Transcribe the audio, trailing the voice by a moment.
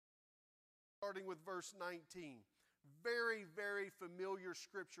starting with verse 19. Very, very familiar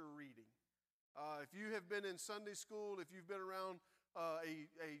scripture reading. If you have been in Sunday school, if you've been around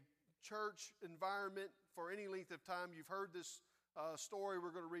a church environment for any length of time, you've heard this story.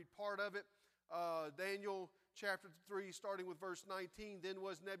 We're going to read part of it. Daniel chapter 3, starting with verse 19. Then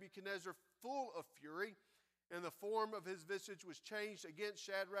was Nebuchadnezzar full of fury, and the form of his visage was changed against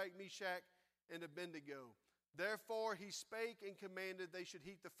Shadrach, Meshach, and Abednego. Therefore he spake and commanded they should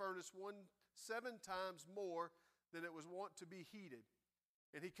heat the furnace 7 times more than it was wont to be heated.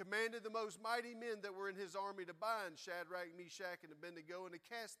 And he commanded the most mighty men that were in his army to bind Shadrach, Meshach, and Abednego, and to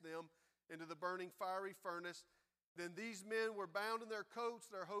cast them into the burning fiery furnace. Then these men were bound in their coats,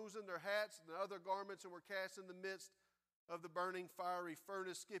 their hosen, their hats, and their other garments, and were cast in the midst of the burning fiery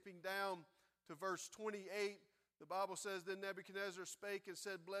furnace. Skipping down to verse 28, the Bible says, Then Nebuchadnezzar spake and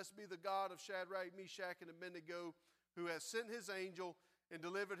said, Blessed be the God of Shadrach, Meshach, and Abednego, who has sent his angel and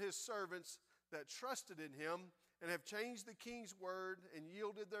delivered his servants that trusted in him, and have changed the king's word, and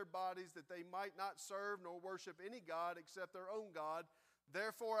yielded their bodies that they might not serve nor worship any god except their own God.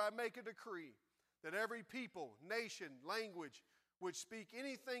 Therefore I make a decree that every people, nation, language, which speak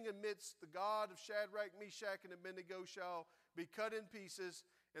anything amidst the God of Shadrach, Meshach, and Abednego shall be cut in pieces,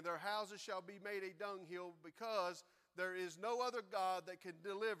 and their houses shall be made a dunghill, because there is no other God that can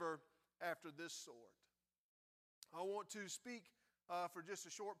deliver after this sort. I want to speak for just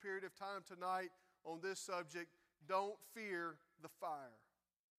a short period of time tonight on this subject. Don't fear the fire.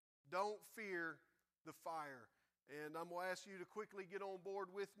 Don't fear the fire. And I'm going to ask you to quickly get on board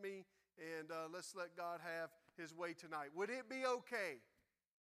with me, and let's let God have his way tonight. Would it be okay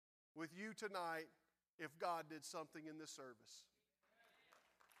with you tonight if God did something in this service?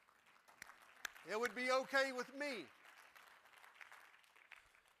 It would be okay with me.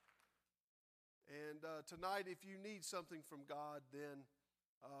 And tonight, if you need something from God, then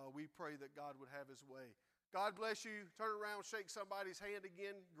we pray that God would have his way. God bless you. Turn around, shake somebody's hand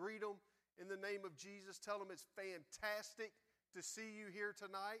again. Greet them in the name of Jesus. Tell them it's fantastic to see you here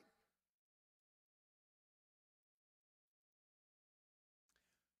tonight.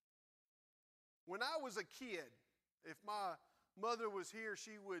 When I was a kid, if my mother was here,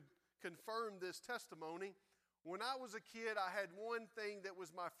 she would confirm this testimony. When I was a kid, I had one thing that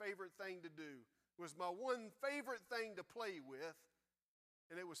was my favorite thing to do. It was my one favorite thing to play with,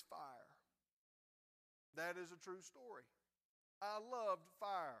 and it was fire. That is a true story. I loved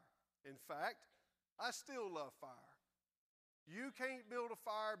fire. In fact, I still love fire. You can't build a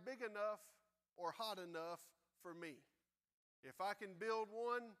fire big enough or hot enough for me. If I can build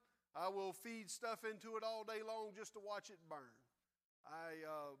one, I will feed stuff into it all day long just to watch it burn.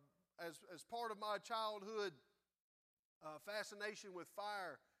 As part of my childhood fascination with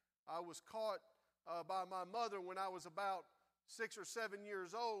fire, I was caught by my mother when I was about 6 or 7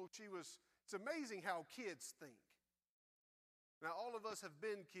 years old. It's amazing how kids think. Now, all of us have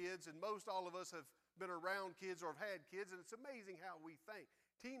been kids, and most all of us have been around kids or have had kids, and it's amazing how we think.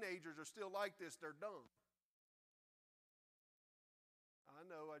 Teenagers are still like this. They're dumb. I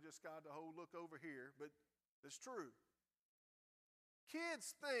know I just got the whole look over here, but it's true.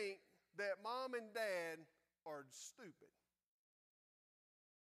 Kids think that mom and dad are stupid.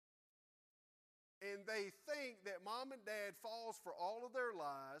 And they think that mom and dad falls for all of their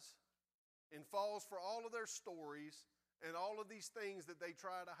lies and falls for all of their stories and all of these things that they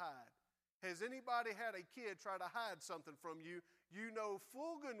try to hide. Has anybody had a kid try to hide something from you? You know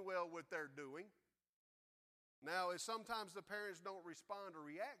full and well what they're doing. Now, sometimes the parents don't respond or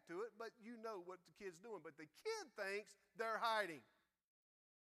react to it, but you know what the kid's doing. But the kid thinks they're hiding.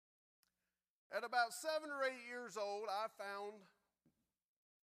 At about 7 or 8 years old, I found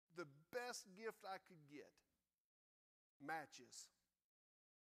the best gift I could get: matches.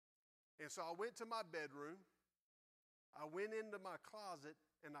 And so I went to my bedroom, I went into my closet,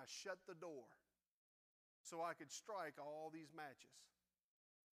 and I shut the door so I could strike all these matches.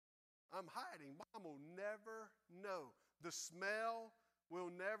 I'm hiding. Mom will never know. The smell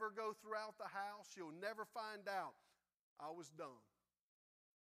will never go throughout the house. She'll never find out. I was dumb.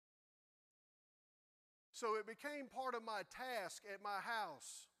 So it became part of my task at my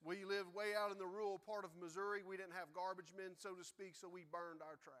house. We lived way out in the rural part of Missouri. We didn't have garbage men, so to speak, so we burned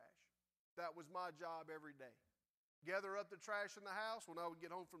our trash. That was my job every day. Gather up the trash in the house. When I would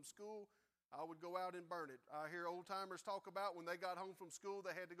get home from school, I would go out and burn it. I hear old-timers talk about when they got home from school,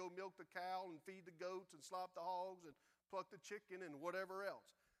 they had to go milk the cow and feed the goats and slop the hogs and pluck the chicken and whatever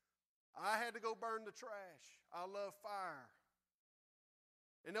else. I had to go burn the trash. I love fire.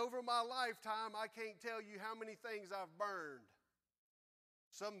 And over my lifetime, I can't tell you how many things I've burned.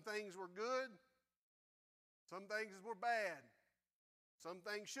 Some things were good. Some things were bad. Some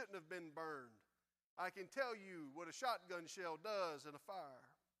things shouldn't have been burned. I can tell you what a shotgun shell does in a fire.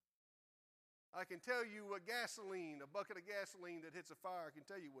 I can tell you what a bucket of gasoline that hits a fire, I can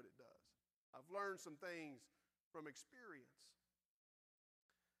tell you what it does. I've learned some things from experience.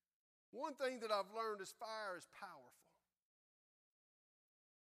 One thing that I've learned is fire is powerful.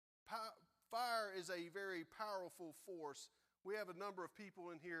 Fire is a very powerful force. We have a number of people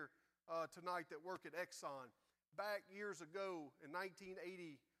in here tonight that work at Exxon. Back years ago in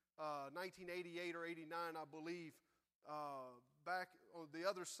 1988 or 89, I believe, back on the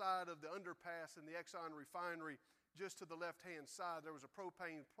other side of the underpass in the Exxon refinery, just to the left-hand side, there was a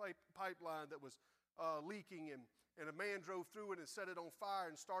propane pipeline that was leaking, and a man drove through it and set it on fire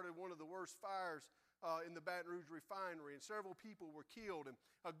and started one of the worst fires in the Baton Rouge refinery, and several people were killed. And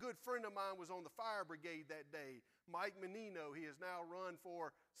a good friend of mine was on the fire brigade that day, Mike Menino. He has now run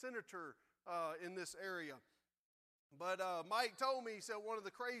for senator in this area. But Mike told me, he said one of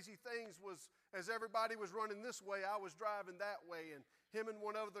the crazy things was, as everybody was running this way, I was driving that way, and him and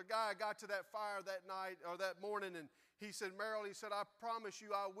one other guy got to that fire that night or that morning, and he said, Merrill, he said, I promise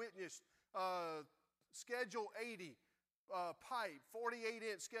you I witnessed Schedule 80 pipe,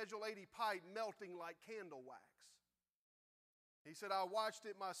 48-inch Schedule 80 pipe melting like candle wax. He said, I watched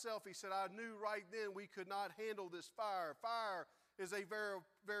it myself. He said, I knew right then we could not handle this fire. Fire is a very,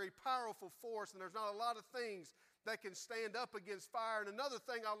 very powerful force, and there's not a lot of things that can stand up against fire. And another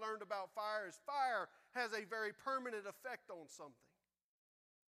thing I learned about fire is fire has a very permanent effect on something.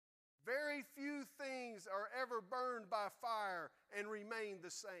 Very few things are ever burned by fire and remain the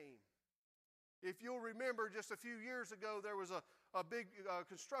same. If you'll remember, just a few years ago, there was a big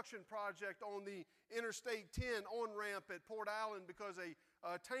construction project on the Interstate 10 on-ramp at Port Allen because a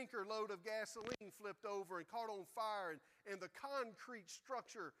tanker load of gasoline flipped over and caught on fire, and the concrete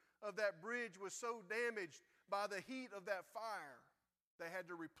structure of that bridge was so damaged by the heat of that fire, they had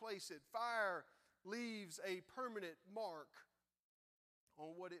to replace it. Fire leaves a permanent mark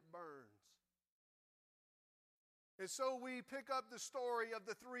on what it burns. And so we pick up the story of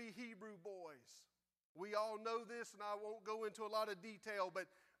the three Hebrew boys. We all know this, and I won't go into a lot of detail, but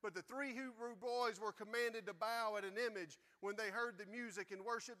the three Hebrew boys were commanded to bow at an image when they heard the music and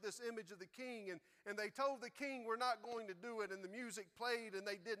worship this image of the king. And they told the king, we're not going to do it. And the music played, and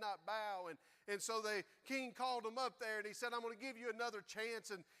they did not bow. And so the king called them up there, and he said, I'm going to give you another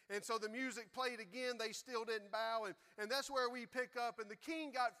chance. And so the music played again. They still didn't bow. And that's where we pick up. And the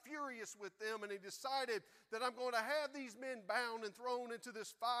king got furious with them, and he decided that I'm going to have these men bound and thrown into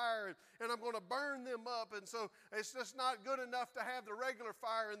this fire, and I'm going to burn them up. And so it's just not good enough to have the regular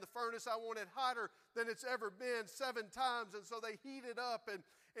fire in the furnace. I want it hotter than it's ever been 7 times. And so they heat it up, and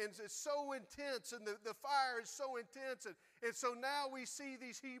it's so intense, and the fire is so intense. And so now we see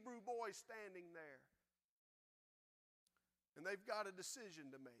these Hebrew boys standing there. And they've got a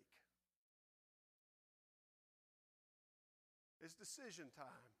decision to make. It's decision time.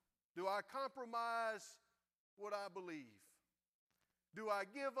 Do I compromise what I believe? Do I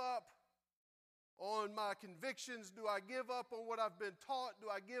give up on my convictions? Do I give up on what I've been taught? Do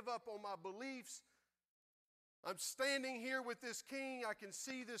I give up on my beliefs? I'm standing here with this king. I can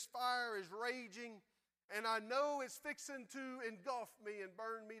see this fire is raging, and I know it's fixing to engulf me and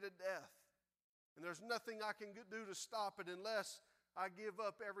burn me to death. And there's nothing I can do to stop it unless I give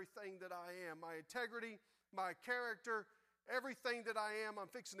up everything that I am. My integrity, my character, everything that I am, I'm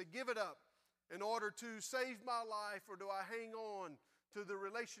fixing to give it up in order to save my life. Or do I hang on to the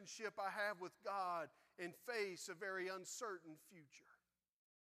relationship I have with God and face a very uncertain future?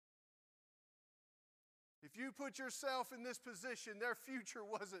 If you put yourself in this position, their future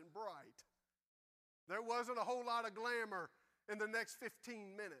wasn't bright. There wasn't a whole lot of glamour in the next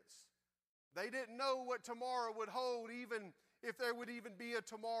 15 minutes. They didn't know what tomorrow would hold, even if there would even be a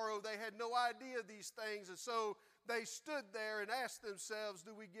tomorrow. They had no idea these things, and so they stood there and asked themselves,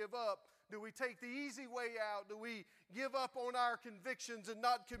 do we give up? Do we take the easy way out? Do we give up on our convictions and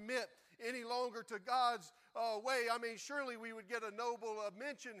not commit any longer to God's way? I mean, surely we would get a noble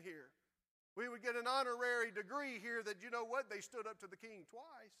mention here. We would get an honorary degree here that, you know what, they stood up to the king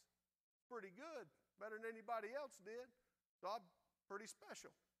twice. Pretty good. Better than anybody else did. So I'm pretty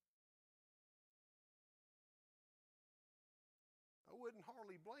special. I wouldn't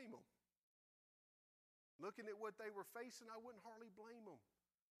hardly blame them. Looking at what they were facing, I wouldn't hardly blame them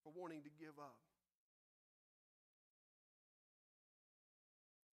for wanting to give up.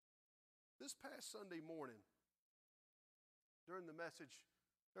 This past Sunday morning, during the message,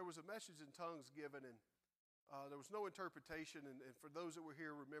 there was a message in tongues given, and there was no interpretation. And for those that were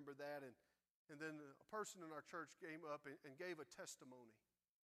here, remember that. And then a person in our church came up and gave a testimony.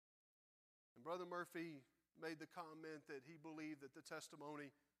 And Brother Murphy made the comment that he believed that the testimony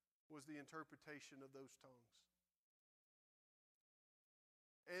was the interpretation of those tongues.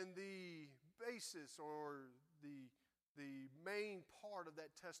 And the basis or the main part of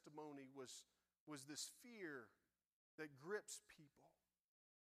that testimony was this fear that grips people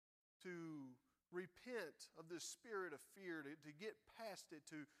to repent of this spirit of fear, to get past it,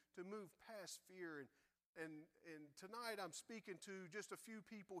 to move past fear. And tonight I'm speaking to just a few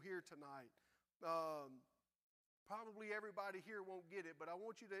people here tonight. Probably everybody here won't get it, but I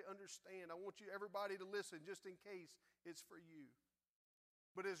want you to understand. I want everybody to listen just in case it's for you.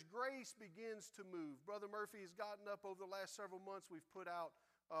 But as grace begins to move, Brother Murphy has gotten up over the last several months. We've put out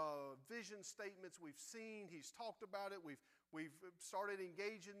vision statements. We've seen, he's talked about it. We've started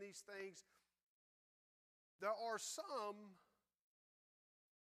engaging these things. There are some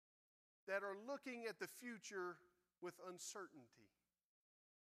that are looking at the future with uncertainty.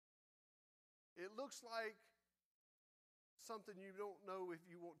 It looks like something you don't know if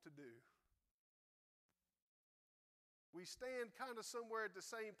you want to do. We stand kind of somewhere at the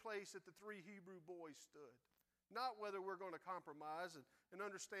same place that the three Hebrew boys stood. Not whether we're going to compromise and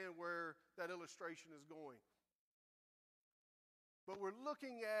understand where that illustration is going. But we're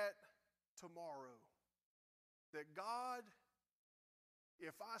looking at tomorrow. That God,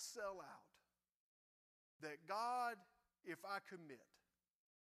 if I sell out, that God, if I commit,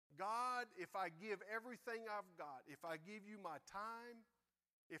 God, if I give everything I've got, if I give you my time,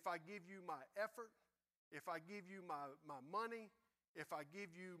 if I give you my effort, if I give you my money, if I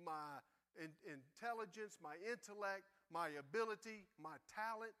give you my intelligence, my intellect, my ability, my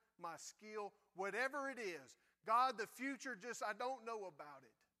talent, my skill, whatever it is, God, the future I don't know about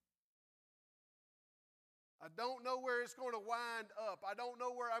it. I don't know where it's going to wind up. I don't know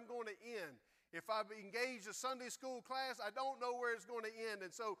where I'm going to end. If I've engaged a Sunday school class, I don't know where it's going to end.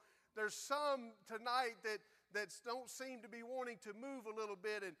 And so there's some tonight that don't seem to be wanting to move a little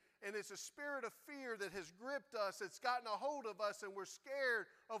bit. And it's a spirit of fear that has gripped us. It's gotten a hold of us, and we're scared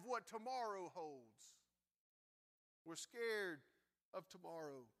of what tomorrow holds. We're scared of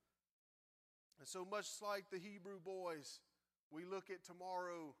tomorrow. And so much like the Hebrew boys, we look at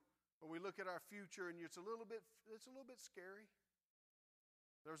tomorrow, or we look at our future, and it's a little bit scary.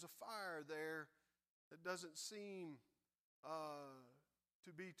 There's a fire there that doesn't seem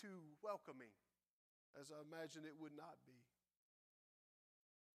to be too welcoming, as I imagine it would not be.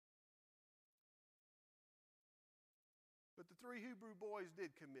 But the three Hebrew boys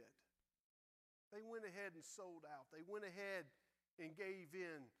did commit. They went ahead and sold out. They went ahead and gave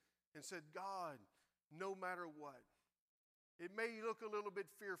in and said, God, no matter what. It may look a little bit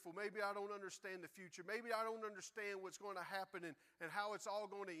fearful. Maybe I don't understand the future. Maybe I don't understand what's going to happen and how it's all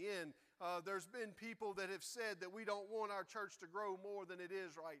going to end. There's been people that have said that we don't want our church to grow more than it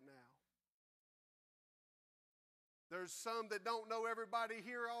is right now. There's some that don't know everybody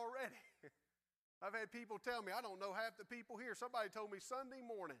here already. I've had people tell me, I don't know half the people here. Somebody told me Sunday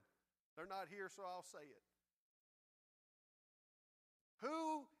morning. They're not here, so I'll say it.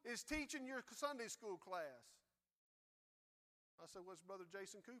 Who is teaching your Sunday school class? I said, what's Brother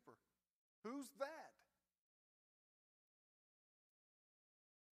Jason Cooper? Who's that?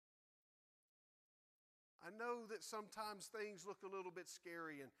 I know that sometimes things look a little bit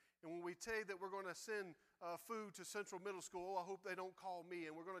scary, and when we tell you that we're going to send food to Central Middle School, I hope they don't call me,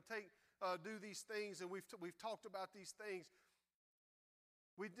 and we're going to do these things, and we've talked about these things.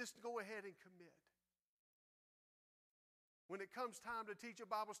 We just go ahead and commit. When it comes time to teach a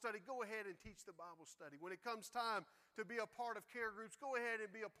Bible study, go ahead and teach the Bible study. When it comes time to be a part of care groups, go ahead and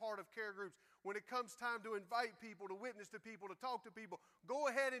be a part of care groups. When it comes time to invite people, to witness to people, to talk to people,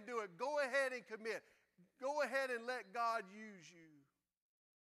 go ahead and do it. Go ahead and commit. Go ahead and let God use you.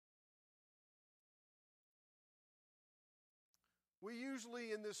 We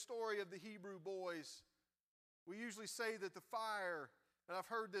usually, in this story of the Hebrew boys, we usually say that the fire, and I've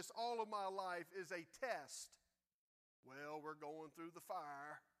heard this all of my life, is a test. Well, we're going through the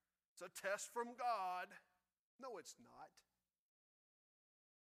fire. It's a test from God. No, it's not.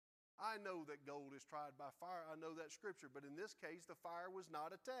 I know that gold is tried by fire. I know that scripture. But in this case, the fire was not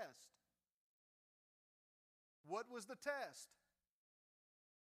a test. What was the test?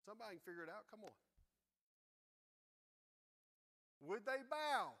 Somebody can figure it out. Come on. Would they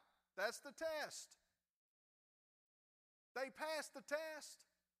bow? That's the test. They passed the test.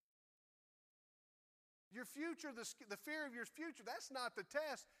 Your future, the fear of your future, that's not the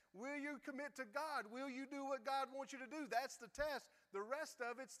test. Will you commit to God? Will you do what God wants you to do? That's the test. The rest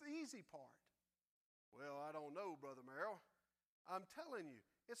of it's the easy part. Well, I don't know, Brother Merrill. I'm telling you,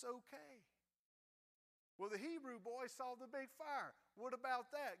 it's okay. Well, the Hebrew boys saw the big fire. What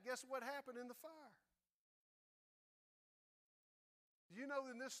about that? Guess what happened in the fire? Do you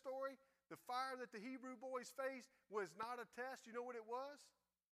know in this story, the fire that the Hebrew boys faced was not a test? You know what it was?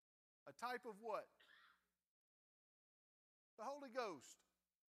 A type of what? The Holy Ghost.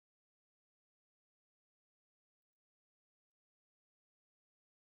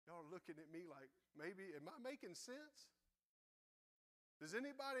 Y'all are looking at me like, maybe, am I making sense? Does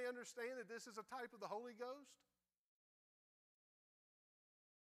anybody understand that this is a type of the Holy Ghost?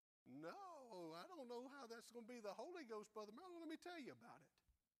 No, I don't know how that's going to be the Holy Ghost, Brother Merlin. Let me tell you about it.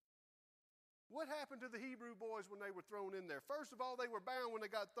 What happened to the Hebrew boys when they were thrown in there? First of all, they were bound when they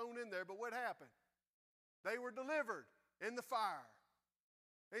got thrown in there, but what happened? They were delivered in the fire.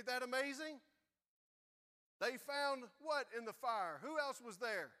 Ain't that amazing? They found what in the fire? Who else was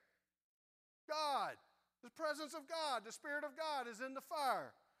there? God. The presence of God, the Spirit of God is in the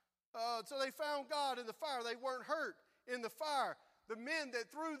fire. So they found God in the fire. They weren't hurt in the fire. The men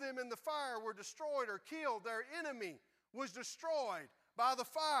that threw them in the fire were destroyed or killed. Their enemy was destroyed by the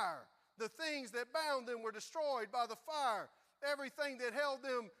fire. The things that bound them were destroyed by the fire. Everything that held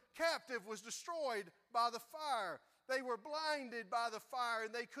them captive was destroyed by the fire. They were blinded by the fire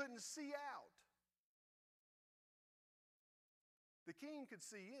and they couldn't see out. The king could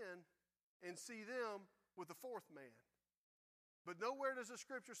see in and see them with the fourth man. But nowhere does the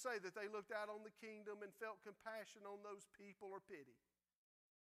scripture say that they looked out on the kingdom and felt compassion on those people or pity.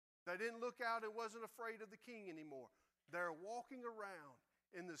 They didn't look out and wasn't afraid of the king anymore. They're walking around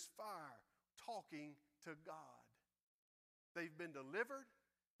in this fire talking to God. They've been delivered.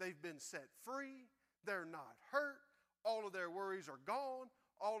 They've been set free. They're not hurt. All of their worries are gone.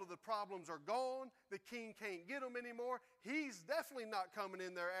 All of the problems are gone. The king can't get them anymore. He's definitely not coming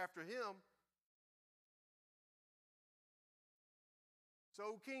in there after him.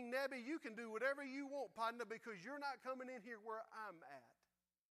 So, King Nebi, you can do whatever you want, partner, because you're not coming in here where I'm at.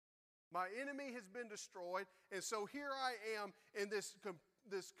 My enemy has been destroyed, and so here I am in this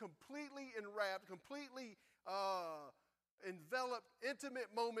completely enwrapped, completely enveloped,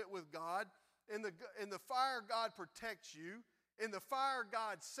 intimate moment with God. In the fire, God protects you. In the fire,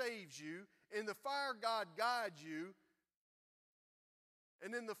 God saves you. In the fire, God guides you.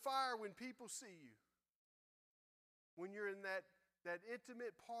 And in the fire, when people see you, when you're in that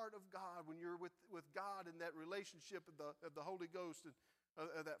intimate part of God, when you're with God in that relationship of the Holy Ghost,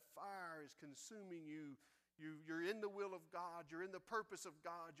 and that fire is consuming you. You're in the will of God. You're in the purpose of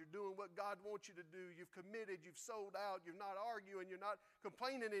God. You're doing what God wants you to do. You've committed. You've sold out. You're not arguing. You're not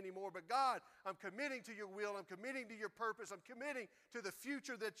complaining anymore. But God, I'm committing to your will. I'm committing to your purpose. I'm committing to the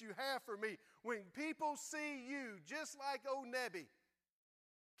future that you have for me. When people see you, just like old Nebi,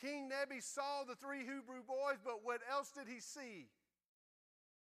 King Nebi saw the three Hebrew boys, but what else did he see?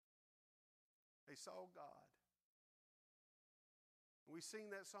 They saw God. We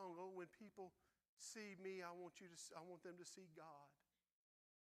sing that song, oh, when people see me, I want them to see God.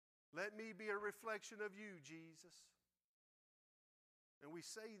 Let me be a reflection of you, Jesus. And we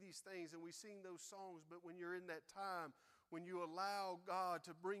say these things and we sing those songs, but when you're in that time, when you allow God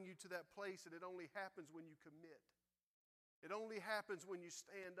to bring you to that place, and it only happens when you commit. It only happens when you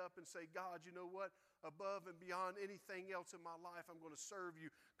stand up and say, God, you know what? Above and beyond anything else in my life, I'm going to serve you.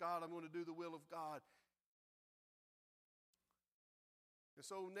 God, I'm going to do the will of God. And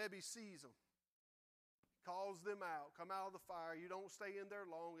so Nebi sees them, calls them out, come out of the fire. You don't stay in there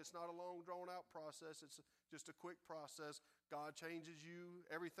long. It's not a long, drawn-out process. It's just a quick process. God changes you,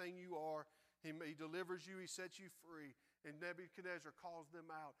 everything you are. He delivers you. He sets you free. And Nebuchadnezzar calls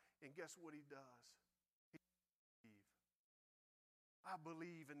them out. And guess what he does? I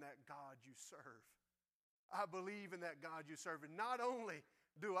believe in that God you serve. I believe in that God you serve. And not only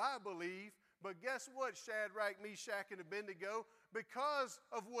do I believe, but guess what, Shadrach, Meshach, and Abednego? Because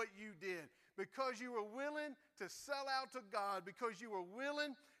of what you did, because you were willing to sell out to God, because you were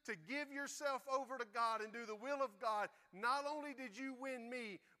willing to give yourself over to God and do the will of God, not only did you win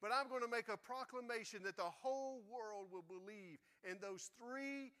me, but I'm going to make a proclamation that the whole world will believe in those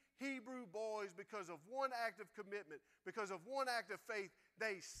three Hebrew boys because of one act of commitment, because of one act of faith.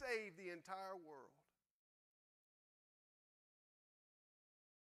 They saved the entire world.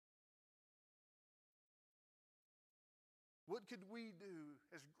 What could we do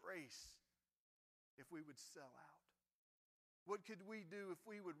as grace if we would sell out? What could we do if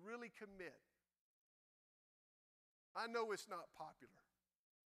we would really commit? I know it's not popular.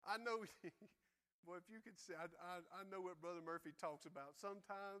 I know, boy, if you could see, I know what Brother Murphy talks about.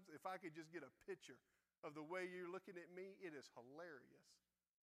 Sometimes if I could just get a picture of the way you're looking at me, it is hilarious.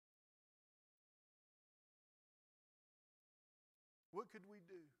 What could we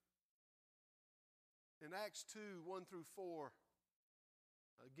do? In Acts 2, 1 through 4,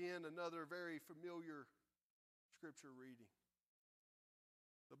 again, another very familiar scripture reading.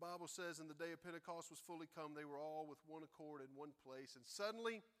 The Bible says, in the day of Pentecost was fully come, they were all with one accord in one place. And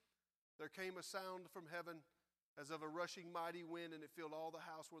suddenly there came a sound from heaven as of a rushing mighty wind, and it filled all the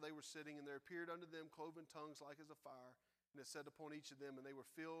house where they were sitting. And there appeared unto them cloven tongues like as a fire, and it set upon each of them. And they were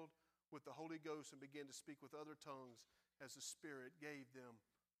filled with the Holy Ghost and began to speak with other tongues as the Spirit gave them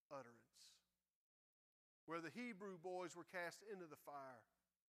utterance. Where the Hebrew boys were cast into the fire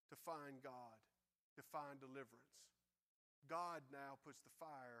to find God, to find deliverance, God now puts the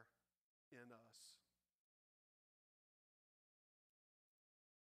fire in us.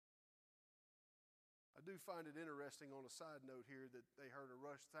 I do find it interesting on a side note here that they heard a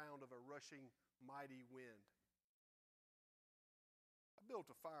sound of a rushing mighty wind. I built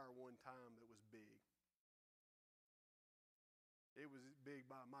a fire one time that was big. It was big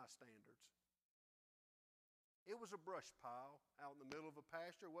by my standards. It was a brush pile out in the middle of a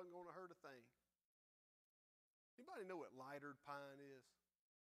pasture. It wasn't going to hurt a thing. Anybody know what lighted pine is?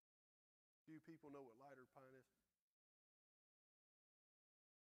 Few people know what lighted pine is.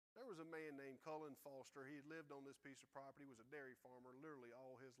 There was a man named Cullen Foster. He had lived on this piece of property, was a dairy farmer literally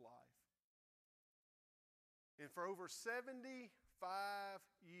all his life. And for over 75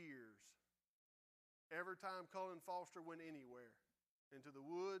 years, every time Cullen Foster went anywhere, into the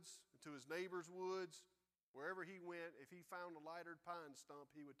woods, into his neighbor's woods, wherever he went, if he found a lighted pine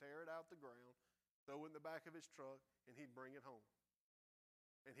stump, he would tear it out the ground, throw it in the back of his truck, and he'd bring it home.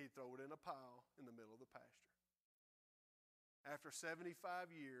 And he'd throw it in a pile in the middle of the pasture. After 75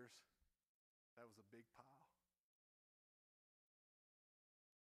 years, that was a big pile.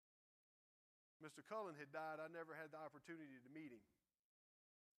 Mr. Cullen had died. I never had the opportunity to meet him.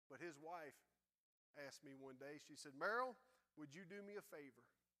 But his wife asked me one day, she said, "Merrill, would you do me a favor?"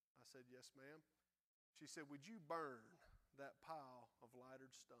 I said, "Yes, ma'am." She said, "Would you burn that pile of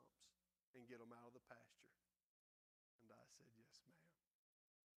lighted stumps and get them out of the pasture?" And I said, "Yes, ma'am."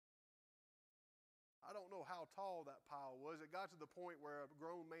 I don't know how tall that pile was. It got to the point where a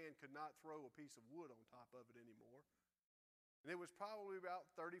grown man could not throw a piece of wood on top of it anymore. And it was probably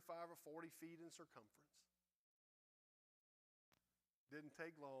about 35 or 40 feet in circumference. Didn't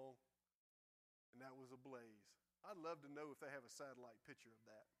take long, and that was ablaze. I'd love to know if they have a satellite picture of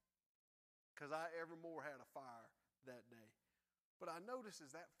that, because I evermore had a fire that day. But I noticed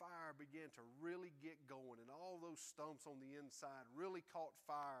as that fire began to really get going, and all those stumps on the inside really caught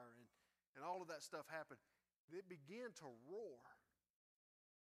fire, and all of that stuff happened, it began to roar.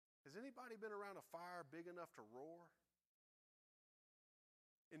 Has anybody been around a fire big enough to roar?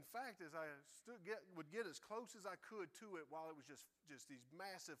 In fact, as I would get as close as I could to it while it was just these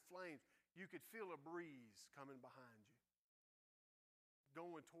massive flames, you could feel a breeze coming behind you,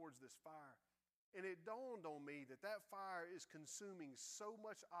 going towards this fire. And it dawned on me that that fire is consuming so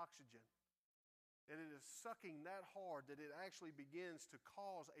much oxygen, and it is sucking that hard that it actually begins to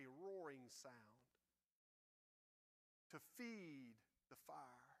cause a roaring sound to feed the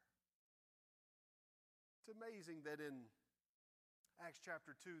fire. It's amazing that in Acts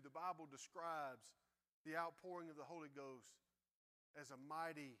chapter 2, the Bible describes the outpouring of the Holy Ghost as a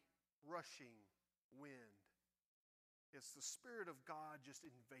mighty rushing wind. It's the Spirit of God just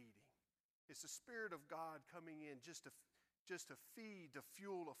invading. It's the Spirit of God coming in just to feed, to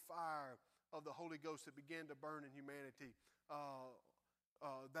fuel a fire of the Holy Ghost that began to burn in humanity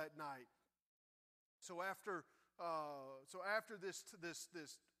that night. So after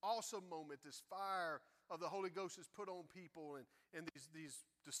this awesome moment, this fire of the Holy Ghost is put on people, and these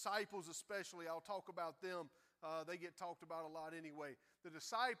disciples especially, I'll talk about them. They get talked about a lot anyway. The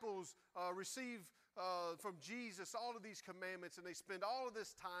disciples receive from Jesus all of these commandments, and they spend all of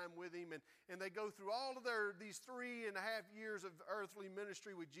this time with him, and they go through all of these 3.5 years of earthly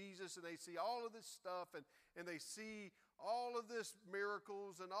ministry with Jesus, and they see all of this stuff, and they see all of this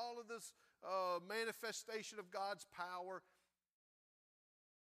miracles and all of this manifestation of God's power.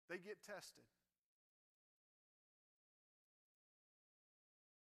 They get tested.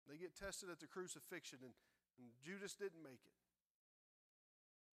 They get tested at the crucifixion, and Judas didn't make it.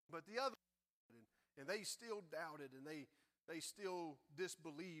 But the other, and they still doubted, and they still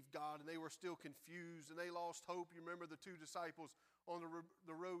disbelieved God, and they were still confused, and they lost hope. You remember the 2 disciples on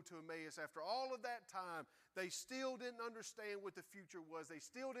the road to Emmaus. After all of that time, they still didn't understand what the future was. They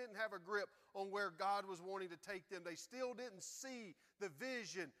still didn't have a grip on where God was wanting to take them. They still didn't see the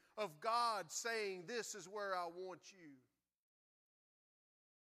vision of God saying, "This is where I want you."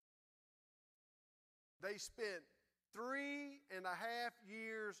 They spent 3.5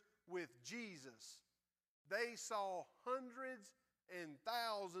 years with Jesus. They saw hundreds and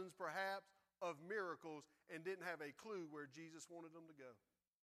thousands, perhaps, of miracles and didn't have a clue where Jesus wanted them to go.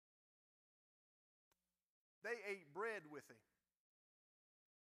 They ate bread with him.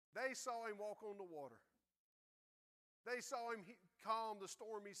 They saw him walk on the water. They saw him calm the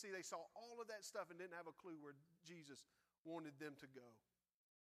stormy sea. They saw all of that stuff and didn't have a clue where Jesus wanted them to go.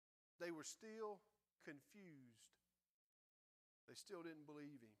 They were still confused. They still didn't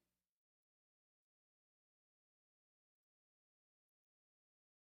believe him.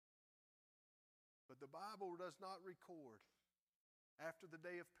 But the Bible does not record after the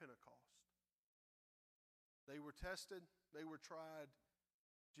day of Pentecost. They were tested. They were tried.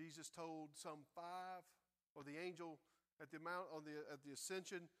 Jesus told some five, or the angel at the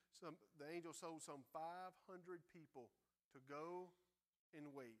ascension, the angel told some 500 people to go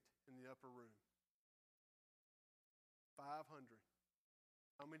and wait in the upper room. 500.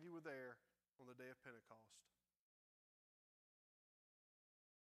 How many were there on the day of Pentecost?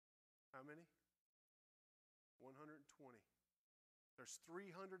 How many? 120. There's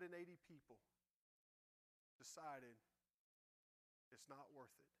 380 people decided it's not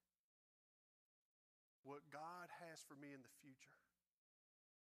worth it. What God has for me in the future,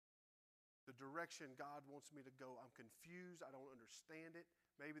 the direction God wants me to go, I'm confused. I don't understand it.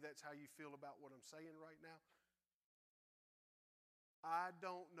 Maybe that's how you feel about what I'm saying right now. I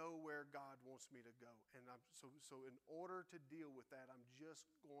don't know where God wants me to go. And so in order to deal with that, I'm just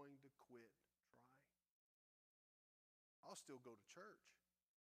going to quit trying. I'll still go to church.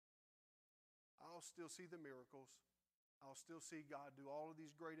 I'll still see the miracles. I'll still see God do all of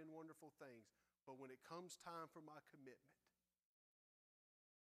these great and wonderful things. But when it comes time for my commitment,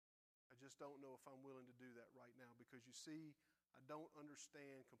 I just don't know if I'm willing to do that right now, because you see, I don't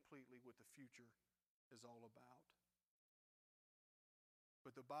understand completely what the future is all about.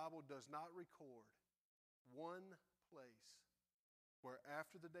 But the Bible does not record one place where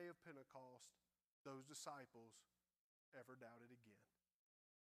after the day of Pentecost, those disciples ever doubted again.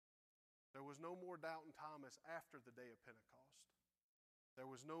 There was no more doubting Thomas after the day of Pentecost. There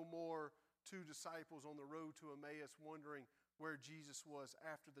was no more two disciples on the road to Emmaus wondering where Jesus was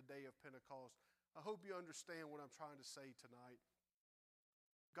after the day of Pentecost. I hope you understand what I'm trying to say tonight.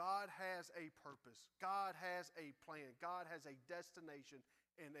 God has a purpose. God has a plan. God has a destination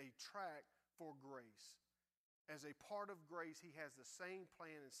and a track for grace. As a part of grace, He has the same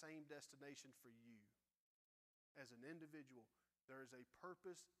plan and same destination for you. As an individual, there is a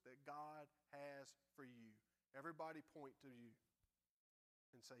purpose that God has for you. Everybody point to you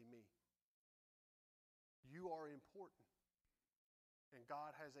and say, me. You are important. And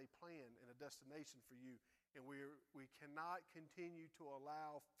God has a plan and a destination for you. And we cannot continue to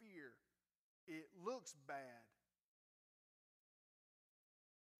allow fear. It looks bad.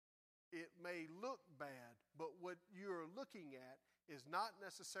 It may look bad, but what you're looking at is not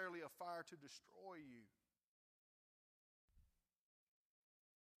necessarily a fire to destroy you.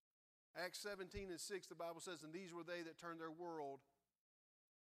 Acts 17:6, the Bible says, and these were they that turned their world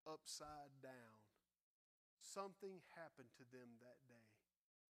upside down. Something happened to them that day.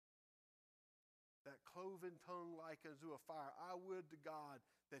 That cloven tongue like unto a fire. I would to God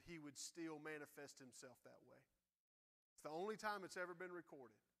that He would still manifest Himself that way. It's the only time it's ever been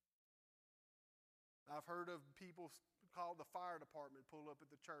recorded. I've heard of people called the fire department pull up at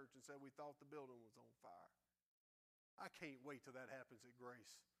the church and said we thought the building was on fire. I can't wait till that happens at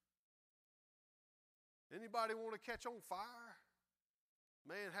Grace. Anybody want to catch on fire?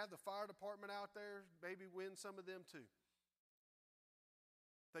 Man, have the fire department out there, maybe win some of them too.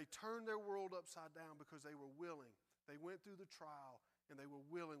 They turned their world upside down because they were willing. They went through the trial, and they were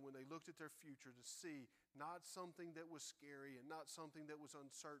willing when they looked at their future to see not something that was scary and not something that was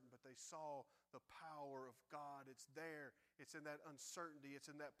uncertain, but they saw the power of God. It's there. It's in that uncertainty. It's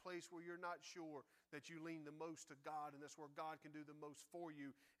in that place where you're not sure that you lean the most to God, and that's where God can do the most for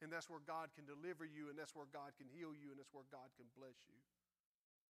you, and that's where God can deliver you, and that's where God can heal you, and that's where God can bless you.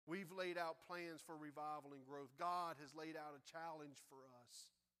 We've laid out plans for revival and growth. God has laid out a challenge for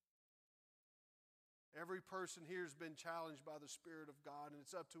us. Every person here has been challenged by the Spirit of God, and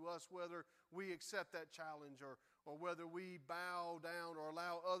it's up to us whether we accept that challenge or whether we bow down or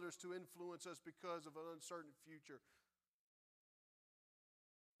allow others to influence us because of an uncertain future.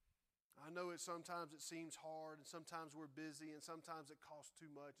 I know sometimes it seems hard, and sometimes we're busy, and sometimes it costs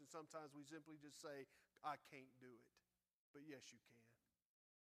too much, and sometimes we simply just say, I can't do it. But yes, you can.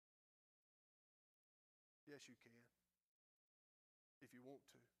 Yes, you can. If you want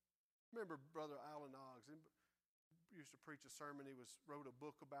to. Remember Brother Alan Oggs. He used to preach a sermon. He wrote a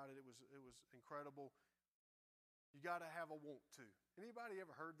book about it. It was incredible. You got to have a want to. Anybody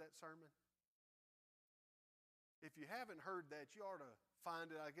ever heard that sermon? If you haven't heard that, you ought to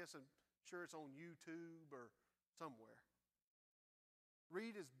find it. I guess I'm sure it's on YouTube or somewhere.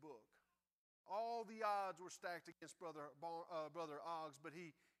 Read his book. All the odds were stacked against Brother Oggs, but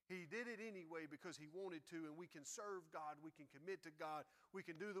he He did it anyway because he wanted to, and we can serve God, we can commit to God, we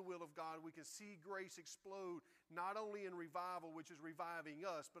can do the will of God, we can see grace explode, not only in revival, which is reviving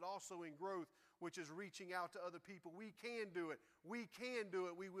us, but also in growth, which is reaching out to other people. We can do it. We can do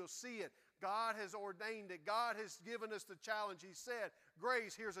it. We will see it. God has ordained it. God has given us the challenge. He said,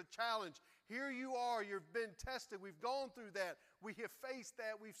 Grace, here's a challenge. Here you are. You've been tested. We've gone through that. We have faced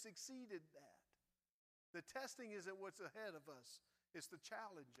that. We've succeeded that. The testing isn't what's ahead of us. It's the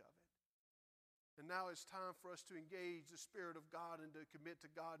challenge of it. And now it's time for us to engage the Spirit of God and to commit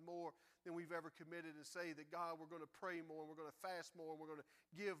to God more than we've ever committed, and say that, God, we're going to pray more, and we're going to fast more, and we're going to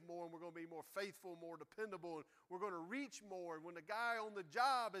give more, and we're going to be more faithful, more dependable, and we're going to reach more. And when the guy on the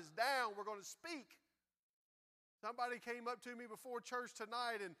job is down, we're going to speak. Somebody came up to me before church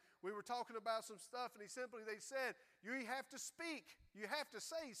tonight, and we were talking about some stuff, and they said, you have to speak. You have to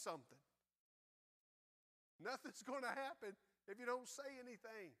say something. Nothing's going to happen if you don't say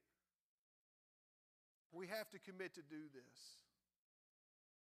anything. We have to commit to do this.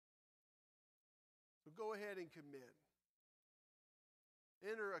 So go ahead and commit.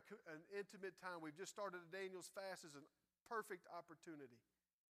 Enter an intimate time. We've just started a Daniel's fast as a perfect opportunity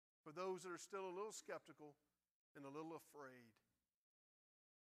for those that are still a little skeptical and a little afraid.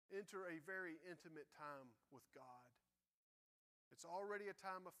 Enter a very intimate time with God. It's already a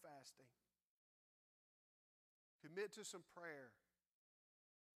time of fasting. Commit to some prayer.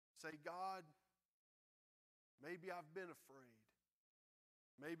 Say, God, maybe I've been afraid.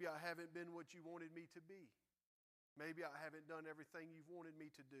 Maybe I haven't been what you wanted me to be. Maybe I haven't done everything you've wanted me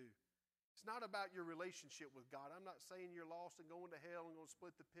to do. It's not about your relationship with God. I'm not saying you're lost and going to hell and going to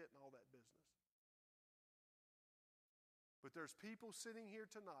split the pit and all that business. But there's people sitting here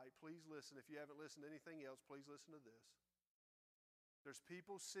tonight. Please listen. If you haven't listened to anything else, please listen to this. There's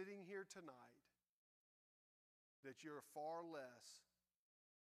people sitting here tonight that you're far less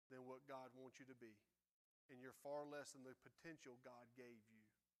than what God wants you to be. And you're far less than the potential God gave you.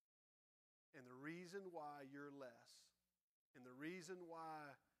 And the reason why you're less, and the reason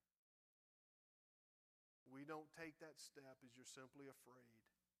why we don't take that step, is you're simply afraid.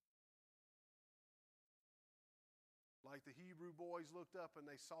 Like the Hebrew boys looked up and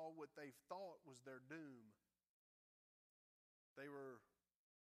they saw what they thought was their doom.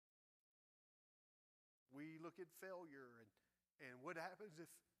 We look at failure and what happens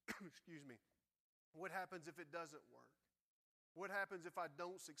if, excuse me, what happens if it doesn't work? What happens if I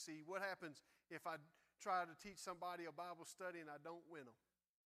don't succeed? What happens if I try to teach somebody a Bible study and I don't win them?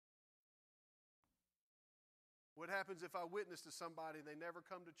 What happens if I witness to somebody and they never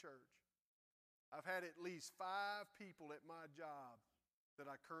come to church? I've had at least 5 people at my job that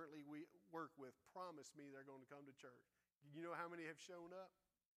I currently work with promise me they're going to come to church. You know how many have shown up?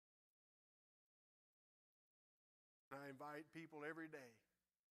 I invite people every day,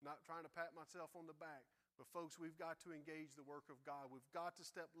 not trying to pat myself on the back, but folks, we've got to engage the work of God. We've got to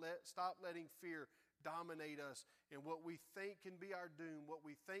stop letting fear dominate us, and what we think can be our doom, what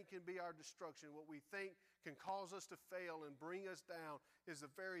we think can be our destruction, what we think can cause us to fail and bring us down is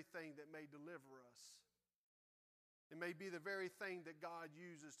the very thing that may deliver us. It may be the very thing that God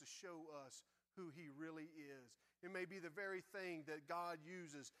uses to show us who He really is. It may be the very thing that God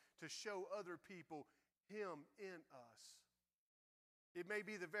uses to show other people Him in us. It may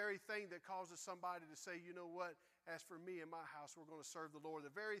be the very thing that causes somebody to say, you know what, as for me and my house, we're going to serve the Lord.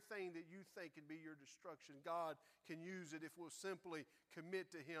 The very thing that you think can be your destruction, God can use it if we'll simply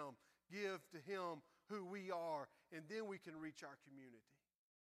commit to Him, give to Him who we are, and then we can reach our community.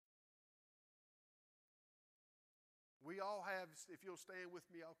 We all have, if you'll stand with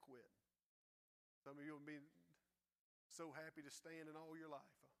me, I'll quit. Some of you will be so happy to stand in all your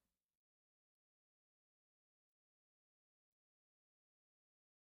life.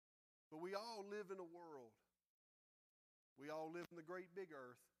 But we all live in a world. We all live in the great big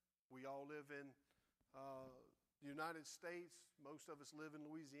earth. We all live in the United States. Most of us live in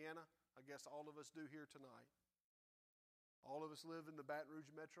Louisiana. I guess all of us do here tonight. All of us live in the Baton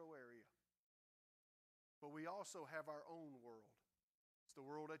Rouge metro area. But we also have our own world. It's the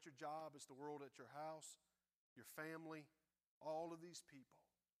world at your job. It's the world at your house, your family, all of these people.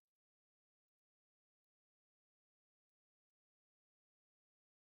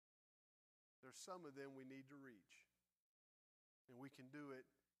 There's some of them we need to reach. And we can do it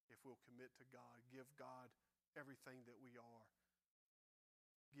if we'll commit to God. Give God everything that we are.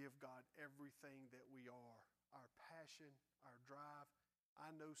 Give God everything that we are. Our passion, our drive.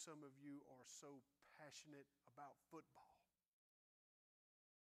 I know some of you are so passionate about football.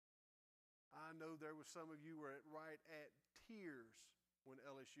 I know there was some of you were right at tears when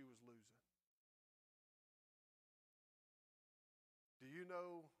LSU was losing. Do you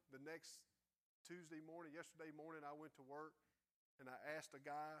know the next yesterday morning, I went to work and I asked a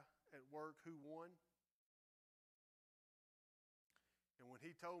guy at work who won. And when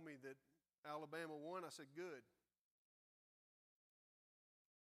he told me that Alabama won, I said, good.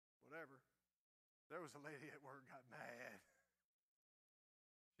 Whatever. There was a lady at work got mad.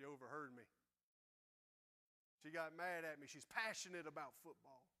 She overheard me. She got mad at me. She's passionate about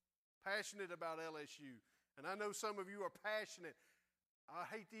football, passionate about LSU. And I know some of you are passionate. I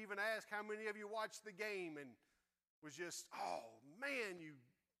hate to even ask how many of you watched the game and was just, oh, man,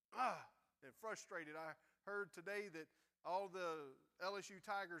 and frustrated. I heard today that all the LSU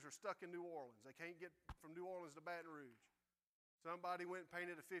Tigers are stuck in New Orleans. They can't get from New Orleans to Baton Rouge. Somebody went and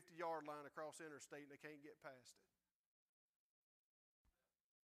painted a 50-yard line across the interstate, and they can't get past it.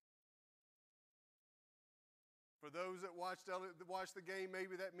 For those that watched the game,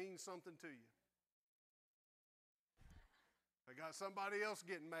 maybe that means something to you. I got somebody else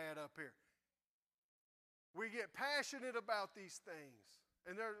getting mad up here. We get passionate about these things,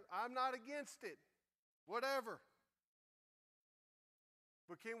 and I'm not against it, whatever.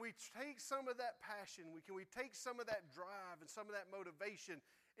 But can we take some of that passion, can we take some of that drive and some of that motivation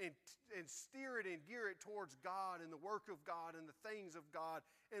and steer it and gear it towards God and the work of God and the things of God,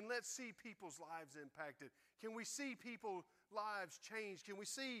 and let's see people's lives impacted? Can we see people's lives changed? Can we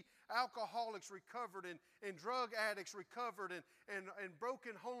see alcoholics recovered and drug addicts recovered and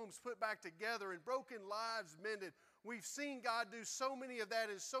broken homes put back together and broken lives mended? We've seen God do so many of that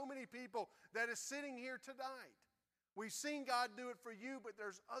in so many people that is sitting here tonight. We've seen God do it for you, but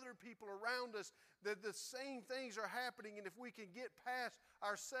there's other people around us that the same things are happening, and if we can get past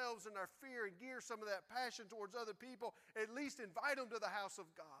ourselves and our fear and gear some of that passion towards other people, at least invite them to the house of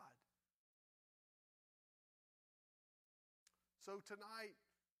God. So tonight,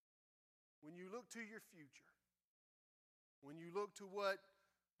 when you look to your future, when you look to what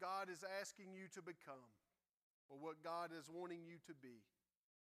God is asking you to become, or what God is wanting you to be,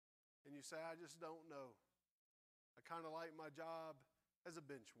 and you say, I just don't know. I kind of like my job as a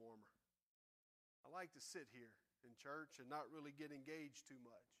bench warmer. I like to sit here in church and not really get engaged too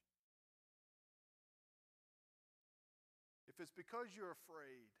much. If it's because you're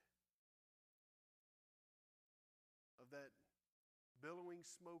afraid of that billowing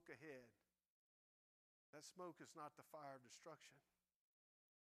smoke ahead, that smoke is not the fire of destruction.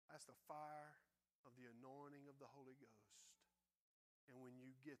 That's the fire of the anointing of the Holy Ghost. And when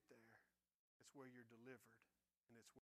you get there, it's where you're delivered. And it's